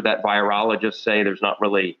just heard that virologists say there's not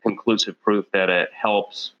really conclusive proof that it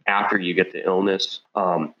helps after you get the illness.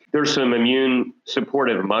 There's some immune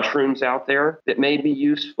supportive mushrooms out there that may be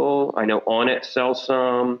useful. I know Onnit sells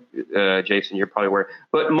some. Jason, you're probably aware,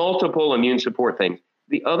 but multiple immune support things.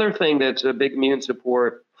 The other thing that's a big immune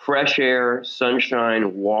support, fresh air,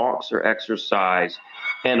 sunshine, walks or exercise,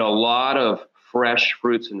 and a lot of fresh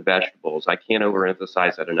fruits and vegetables. I can't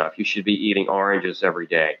overemphasize that enough. You should be eating oranges every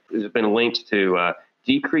day. There's been links to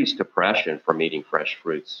decreased depression from eating fresh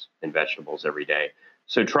fruits and vegetables every day.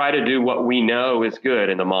 So try to do what we know is good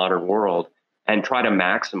in the modern world and try to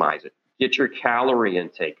maximize it. Get your calorie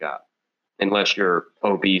intake up. Unless you're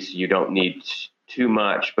obese, you don't need too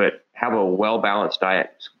much, but have a well-balanced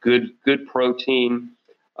diet. Good protein.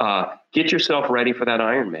 Get yourself ready for that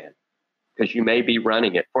Ironman, because you may be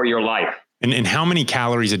running it for your life. And how many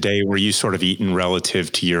calories a day were you sort of eating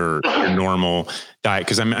relative to your normal diet?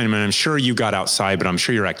 Because I'm sure you got outside, but I'm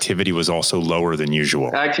sure your activity was also lower than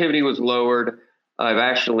usual. Activity was lowered. I've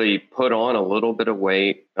actually put on a little bit of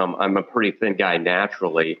weight. I'm a pretty thin guy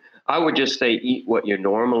naturally. I would just say eat what you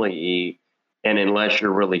normally eat. And unless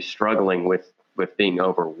you're really struggling with being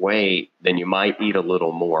overweight, then you might eat a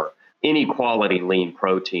little more. Any quality lean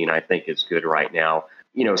protein, I think, is good right now.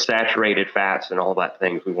 Saturated fats and all that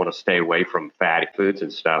things. We want to stay away from fatty foods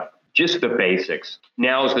and stuff. Just the basics.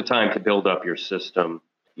 Now is the time to build up your system.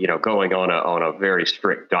 Going on a very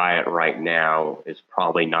strict diet right now is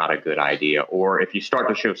probably not a good idea. Or if you start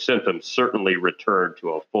to show symptoms, certainly return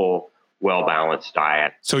to a full well-balanced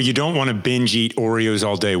diet. So you don't want to binge eat Oreos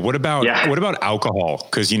all day. What about alcohol?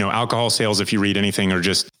 Because, alcohol sales, if you read anything, are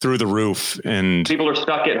just through the roof, and people are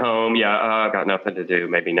stuck at home. I've got nothing to do,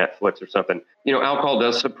 maybe Netflix or something. Alcohol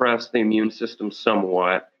does suppress the immune system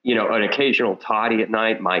somewhat. An occasional toddy at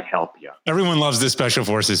night might help you. Everyone loves the Special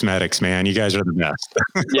Forces medics, man. You guys are the best.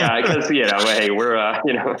 Yeah, because, hey, we're,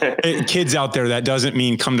 Kids out there, that doesn't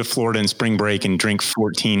mean come to Florida in spring break and drink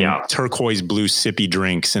 14 turquoise blue sippy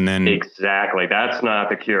drinks and then... Exactly. That's not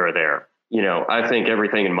the cure there. I think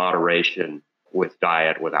everything in moderation with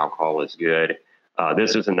diet, with alcohol is good.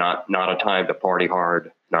 This is not a time to party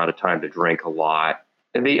hard, not a time to drink a lot.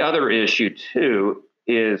 And the other issue, too,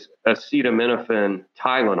 is acetaminophen,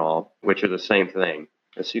 Tylenol, which are the same thing.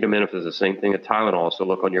 Acetaminophen is the same thing as Tylenol. So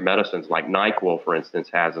look on your medicines, like NyQuil, for instance,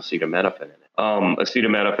 has acetaminophen in it.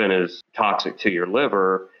 Acetaminophen is toxic to your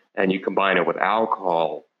liver, and you combine it with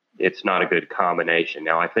alcohol, it's not a good combination.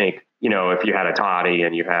 Now, I think, if you had a toddy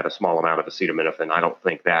and you had a small amount of acetaminophen, I don't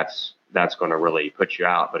think that's going to really put you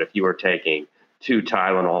out. But if you were taking 2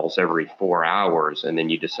 Tylenols every 4 hours and then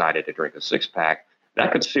you decided to drink a 6-pack,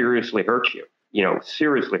 that could seriously hurt you.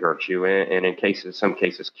 And in some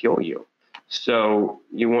cases kill you. So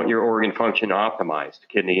you want your organ function optimized,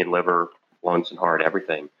 kidney and liver, lungs and heart,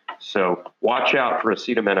 everything. So watch out for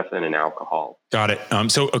acetaminophen and alcohol. Got it.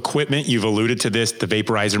 So equipment, you've alluded to this, the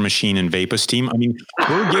vaporizer machine and VapoSteam. I mean,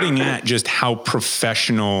 we're getting at just how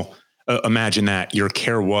professional, imagine that, your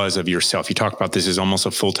care was of yourself. You talk about this as almost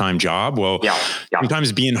a full-time job. Well,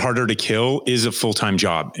 sometimes being harder to kill is a full-time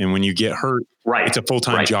job. And when you get hurt, it's a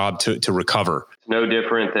full-time job to recover. It's no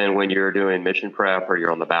different than when you're doing mission prep or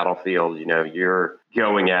you're on the battlefield. You're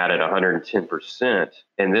going at it 110%.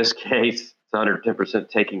 In this case, it's 110%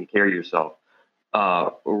 taking care of yourself.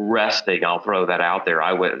 Resting, I'll throw that out there.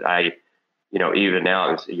 Even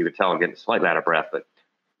now, you could tell I'm getting slightly out of breath, but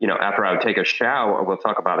after I would take a shower, we'll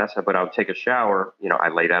talk about that stuff, but I would take a shower, I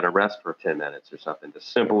lay down and rest for 10 minutes or something. The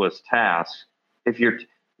simplest task. The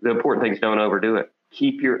important thing is don't overdo it.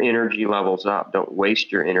 Keep your energy levels up. Don't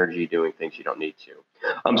waste your energy doing things you don't need to.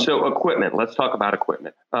 So equipment, let's talk about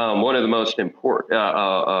equipment. One of the most important,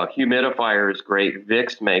 humidifier is great.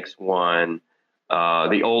 Vicks makes one.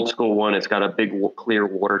 The old school one, it's got a big clear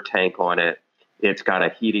water tank on it. It's got a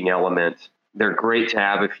heating element. They're great to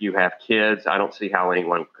have if you have kids. I don't see how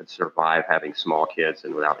anyone could survive having small kids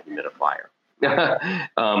and without a humidifier.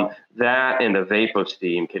 That and the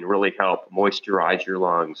VapoSteam can really help moisturize your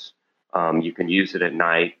lungs. You can use it at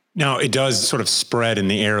night. Now, it does sort of spread in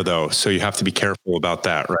the air, though, so you have to be careful about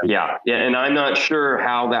that, right? Yeah, and I'm not sure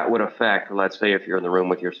how that would affect, let's say, if you're in the room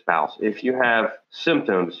with your spouse. If you have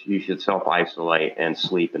symptoms, you should self-isolate and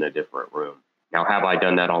sleep in a different room. Now, have I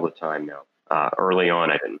done that all the time? No. Early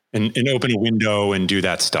on, I didn't. And open a window and do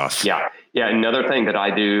that stuff. Yeah. Another thing that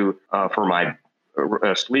I do for my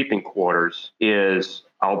sleeping quarters is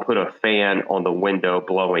I'll put a fan on the window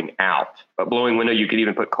blowing out. A blowing window, you could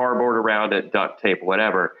even put cardboard around it, duct tape,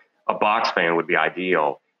 whatever. A box fan would be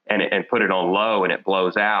ideal. And put it on low and it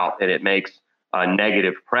blows out and it makes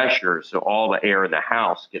negative pressure. So all the air in the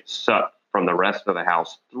house gets sucked from the rest of the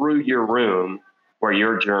house through your room where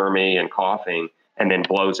you're germy and coughing, and then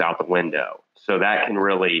blows out the window. So that can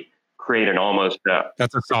really create an almost...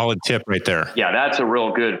 that's a solid tip right there. Yeah, that's a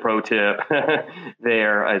real good pro tip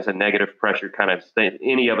there as a negative pressure kind of thing.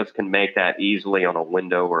 Any of us can make that easily on a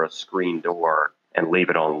window or a screen door and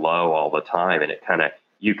leave it on low all the time. And it kind of,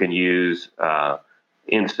 you can use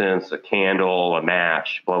incense, a candle, a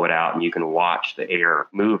match, blow it out, and you can watch the air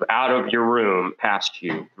move out of your room past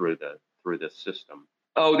you through the system.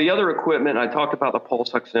 Oh, the other equipment, I talked about the pulse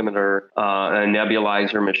oximeter, a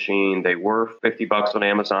nebulizer machine. They were $50 on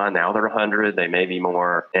Amazon. Now they're $100. They may be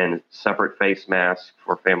more. And separate face masks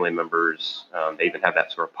for family members. They even have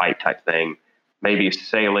that sort of pipe type thing. Maybe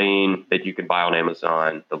saline that you can buy on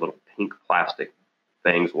Amazon. The little pink plastic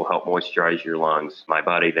things will help moisturize your lungs. My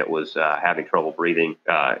buddy that was having trouble breathing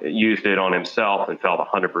used it on himself and felt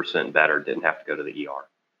 100% better. Didn't have to go to the ER.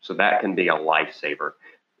 So that can be a lifesaver.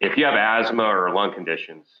 If you have asthma or lung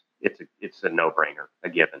conditions, it's a no-brainer, a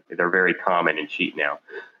given. They're very common and cheap now.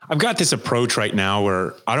 I've got this approach right now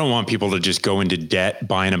where I don't want people to just go into debt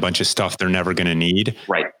buying a bunch of stuff they're never going to need.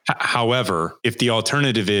 Right. However, if the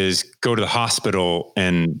alternative is go to the hospital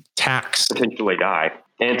and tax, potentially die.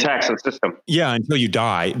 And tax the system. Yeah, until you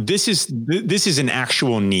die. This is an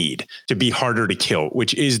actual need to be harder to kill,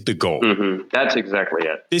 which is the goal. Mm-hmm. That's exactly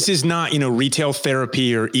it. This is not, retail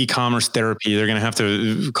therapy or e-commerce therapy. They're going to have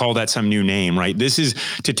to call that some new name, right? This is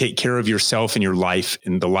to take care of yourself and your life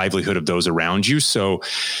and the livelihood of those around you. So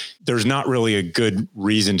there's not really a good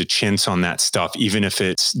reason to chintz on that stuff, even if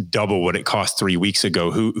it's double what it cost 3 weeks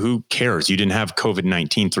ago. Who cares? You didn't have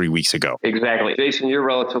COVID-19 3 weeks ago. Exactly. Jason, you're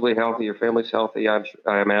relatively healthy. Your family's healthy, I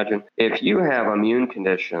imagine. If you have immune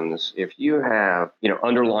conditions, if you have,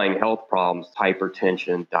 underlying health problems,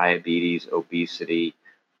 hypertension, diabetes, obesity,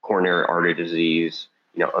 coronary artery disease,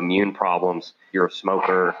 immune problems, you're a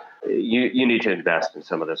smoker, you need to invest in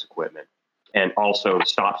some of this equipment. And also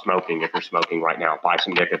stop smoking if you're smoking right now. Buy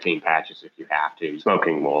some nicotine patches if you have to.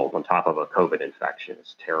 Smoking will, on top of a COVID infection,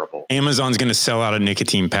 is terrible. Amazon's going to sell out of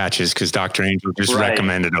nicotine patches because Dr. Angel just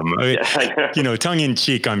recommended them. Tongue in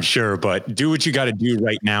cheek, I'm sure, but do what you got to do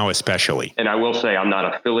right now, especially. And I will say I'm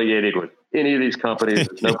not affiliated with any of these companies.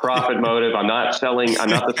 There's no profit motive. I'm not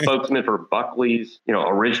the spokesman for Buckley's,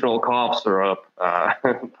 original cough syrup,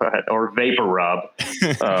 or Vapor Rub,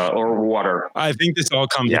 or water. I think this all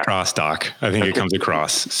comes across, Doc. I think it comes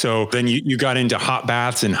across. So then you got into hot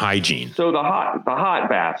baths and hygiene. So the hot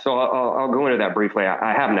bath. So I'll go into that briefly.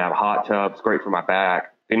 I happen to have a hot tub. It's great for my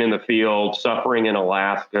back. Been in the field, suffering in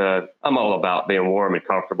Alaska. I'm all about being warm and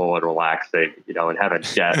comfortable and relaxing, and having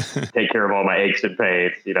jets take care of all my aches and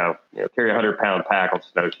pains. Carry a 100-pound pack on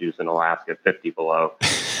snowshoes in Alaska, 50 below.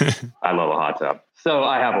 I love a hot tub. So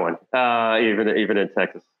I have one, even in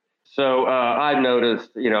Texas. So I've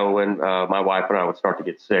noticed, when my wife and I would start to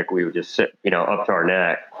get sick, we would just sit, up to our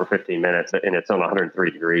neck for 15 minutes, and it's on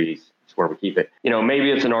 103 degrees. It's where we keep it. Maybe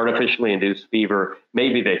it's an artificially induced fever.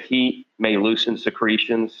 Maybe the heat may loosen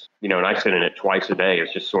secretions, and I sit in it twice a day.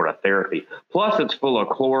 It's just sort of therapy. Plus, it's full of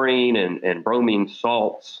chlorine and bromine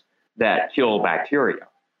salts that kill bacteria.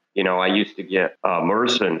 I used to get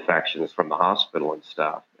MRSA infections from the hospital and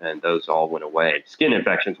stuff, and those all went away. Skin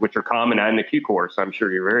infections, which are common in the Q course, I'm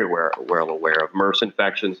sure you're very well aware of. MRSA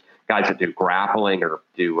infections, guys that do grappling or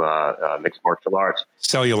do mixed martial arts.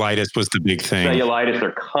 Cellulitis was the big thing. Cellulitis,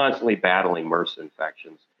 they're constantly battling MRSA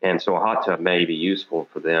infections. And so a hot tub may be useful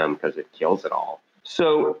for them because it kills it all.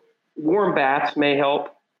 So warm baths may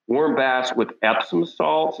help. Warm baths with Epsom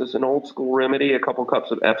salts is an old school remedy. A couple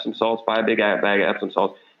cups of Epsom salts, buy a big bag of Epsom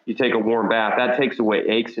salts. You take a warm bath, that takes away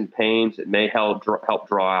aches and pains. It may help draw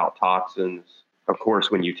out toxins. Of course,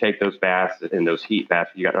 when you take those baths and those heat baths,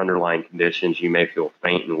 you got underlying conditions. You may feel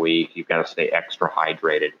faint and weak. You've got to stay extra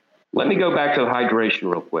hydrated. Let me go back to the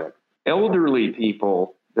hydration real quick. Elderly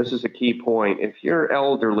people, this is a key point. If you're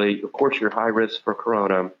elderly, of course, you're high risk for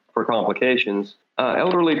complications.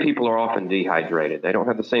 Elderly people are often dehydrated. They don't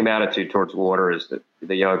have the same attitude towards water as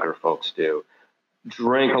the younger folks do.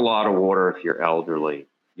 Drink a lot of water if you're elderly.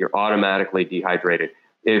 You're automatically dehydrated.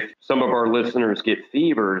 If some of our listeners get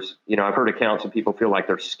fevers, I've heard accounts of people feel like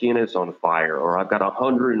their skin is on fire, or I've got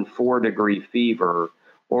 104-degree fever,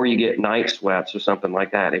 or you get night sweats or something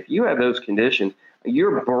like that. If you have those conditions,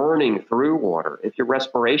 you're burning through water. If your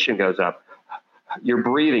respiration goes up, you're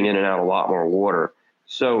breathing in and out a lot more water.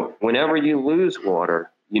 So whenever you lose water,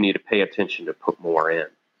 you need to pay attention to put more in.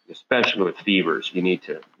 Especially with fevers, you need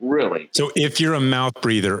to really. So if you're a mouth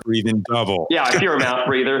breather, breathe in double. Yeah, if you're a mouth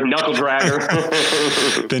breather, knuckle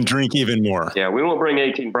dragger. Then drink even more. Yeah, we won't bring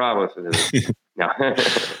 18 Bravos into this. No.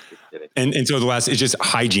 And so the last is just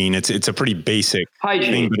hygiene. It's a pretty basic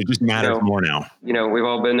thing, but it just matters more now. We've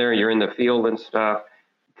all been there. You're in the field and stuff.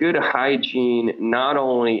 Good hygiene, not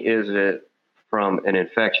only is it from an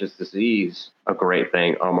infectious disease a great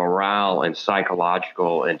thing, a morale and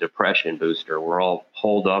psychological and depression booster. We're all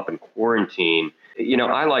holed up in quarantine.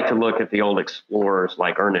 I like to look at the old explorers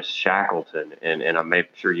like Ernest Shackleton, and I'm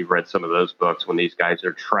sure you've read some of those books when these guys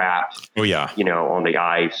are trapped, on the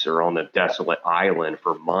ice or on the desolate island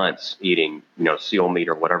for months eating, seal meat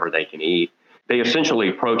or whatever they can eat. They essentially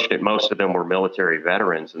approached it. Most of them were military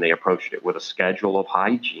veterans, and they approached it with a schedule of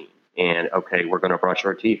hygiene. And, okay, we're going to brush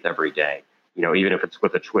our teeth every day, even if it's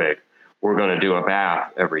with a twig. We're going to do a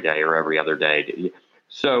bath every day or every other day.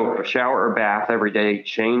 So shower or bath every day,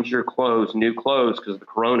 change your clothes, new clothes, because the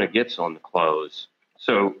corona gets on the clothes.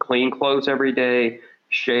 So clean clothes every day,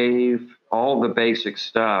 shave, all the basic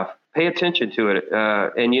stuff. Pay attention to it.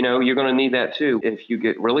 And, you're going to need that too. If you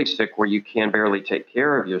get really sick where you can barely take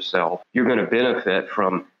care of yourself, you're going to benefit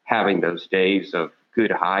from having those days of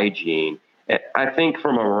good hygiene. I think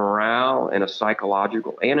from a morale and a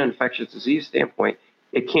psychological and an infectious disease standpoint,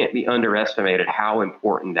 it can't be underestimated how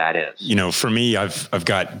important that is. For me, I've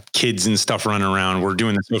got kids and stuff running around. We're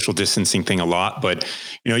doing the social distancing thing a lot, but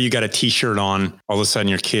you got a t-shirt on, all of a sudden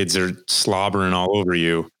your kids are slobbering all over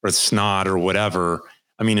you or snot or whatever.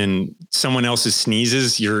 I mean, and someone else's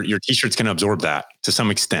sneezes, your t-shirt's going to absorb that to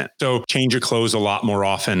some extent. So change your clothes a lot more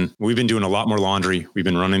often. We've been doing a lot more laundry. We've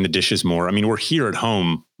been running the dishes more. I mean, we're here at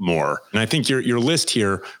home more. And I think your list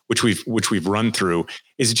here, which we've run through,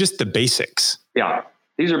 is just the basics. Yeah.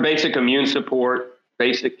 These are basic immune support,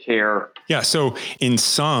 basic care. Yeah. So in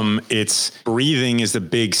some, it's breathing is the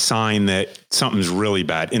big sign that something's really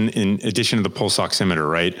bad in addition to the pulse oximeter,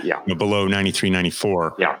 right? Yeah. Below 93,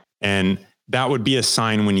 94. Yeah. And that would be a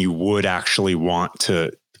sign when you would actually want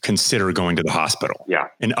to consider going to the hospital. Yeah.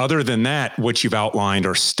 And other than that, what you've outlined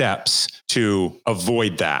are steps to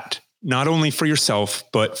avoid that, not only for yourself,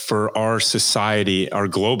 but for our society, our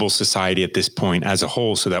global society at this point as a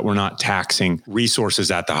whole, so that we're not taxing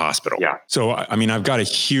resources at the hospital. Yeah. So, I mean, I've got a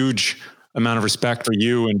huge amount of respect for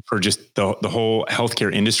you and for just the whole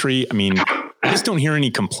healthcare industry. I mean, I just don't hear any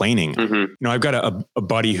complaining. Mm-hmm. You know, I've got a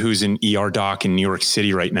buddy who's an ER doc in New York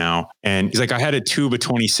City right now. And he's like, I had a tube of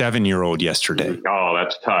 27-year-old yesterday. Oh,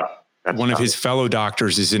 that's tough. One of his fellow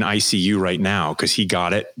doctors is in ICU right now because he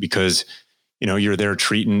got it because, you know, you're there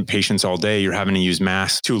treating patients all day. You're having to use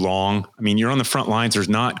masks too long. I mean, you're on the front lines. There's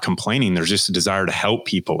not complaining. There's just a desire to help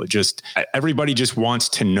people. Everybody just wants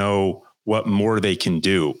to know what more they can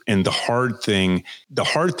do. And the hard thing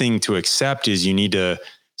to accept is you need to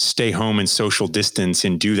stay home and social distance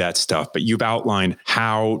and do that stuff. But you've outlined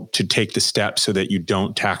how to take the steps so that you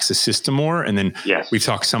don't tax the system more. And then we've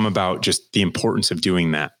talked some about just the importance of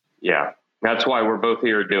doing that. Yeah. That's why we're both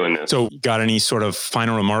here doing this. So got any sort of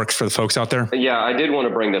final remarks for the folks out there? Yeah, I did want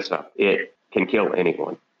to bring this up. It can kill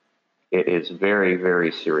anyone. It is very,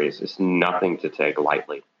 very serious. It's nothing to take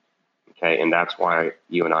lightly. Okay. And that's why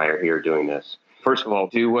you and I are here doing this. First of all,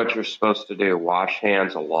 do what you're supposed to do. Wash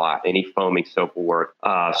hands a lot. Any foaming soap will work.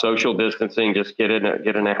 Social distancing, just get in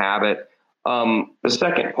a habit. The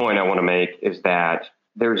second point I want to make is that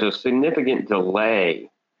there's a significant delay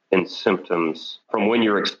in symptoms from when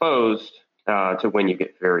you're exposed to when you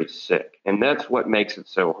get very sick. And that's what makes it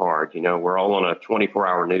so hard. You know, we're all on a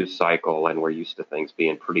 24-hour news cycle and we're used to things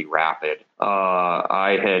being pretty rapid.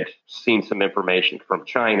 I had seen some information from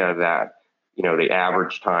China that, you know, the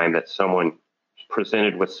average time that someone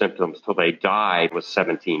presented with symptoms till they died was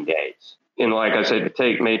 17 days. And like I said,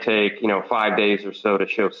 it may take, 5 days or so to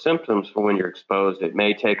show symptoms for when you're exposed. It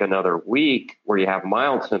may take another week where you have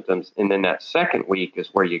mild symptoms. And then that second week is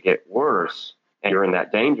where you get worse and you're in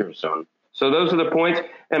that danger zone. So those are the points.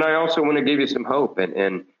 And I also want to give you some hope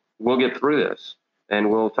and we'll get through this and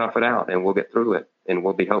we'll tough it out and we'll get through it and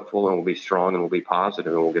we'll be hopeful and we'll be strong and we'll be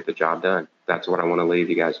positive and we'll get the job done. That's what I want to leave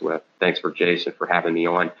you guys with. Thanks for Jason for having me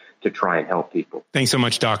on to try and help people. Thanks so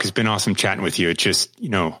much, Doc. It's been awesome chatting with you. It just,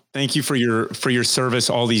 thank you for your service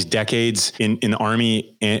all these decades in the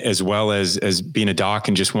Army, as well as being a doc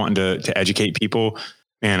and just wanting to educate people.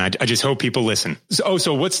 Man, I just hope people listen.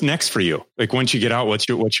 So what's next for you? Like once you get out, what's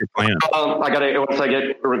your plan? Once I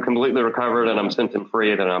get completely recovered and I'm symptom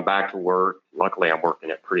free, then I'm back to work. Luckily, I'm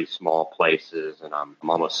working at pretty small places and I'm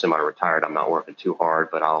almost semi-retired. I'm not working too hard,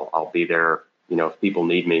 but I'll be there, if people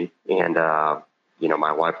need me. And,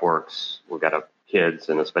 my wife works. We've got kids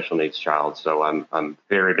and a special needs child. So I'm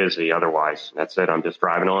very busy otherwise. That's it. I'm just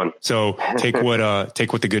driving on. So take what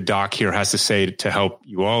the good doc here has to say to help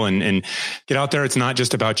you all and get out there. It's not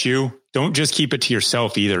just about you. Don't just keep it to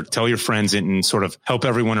yourself either. Tell your friends and sort of help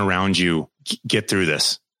everyone around you get through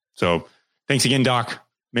this. So thanks again, Doc.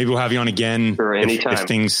 Maybe we'll have you on again anytime. If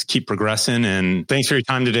things keep progressing. And thanks for your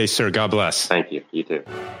time today, sir. God bless. Thank you. You too.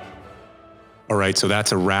 All right, so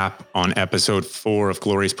that's a wrap on episode 4 of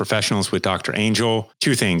Glorious Professionals with Dr. Angel.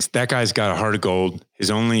 2 things. That guy's got a heart of gold. His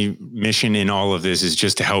only mission in all of this is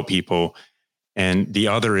just to help people. And the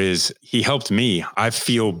other is he helped me. I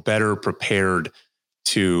feel better prepared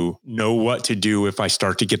to know what to do if I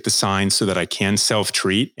start to get the signs so that I can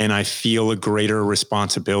self-treat. And I feel a greater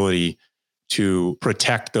responsibility to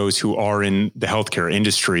protect those who are in the healthcare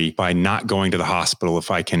industry by not going to the hospital if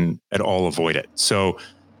I can at all avoid it. So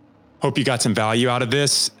hope you got some value out of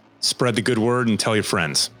this. Spread the good word and tell your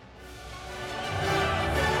friends.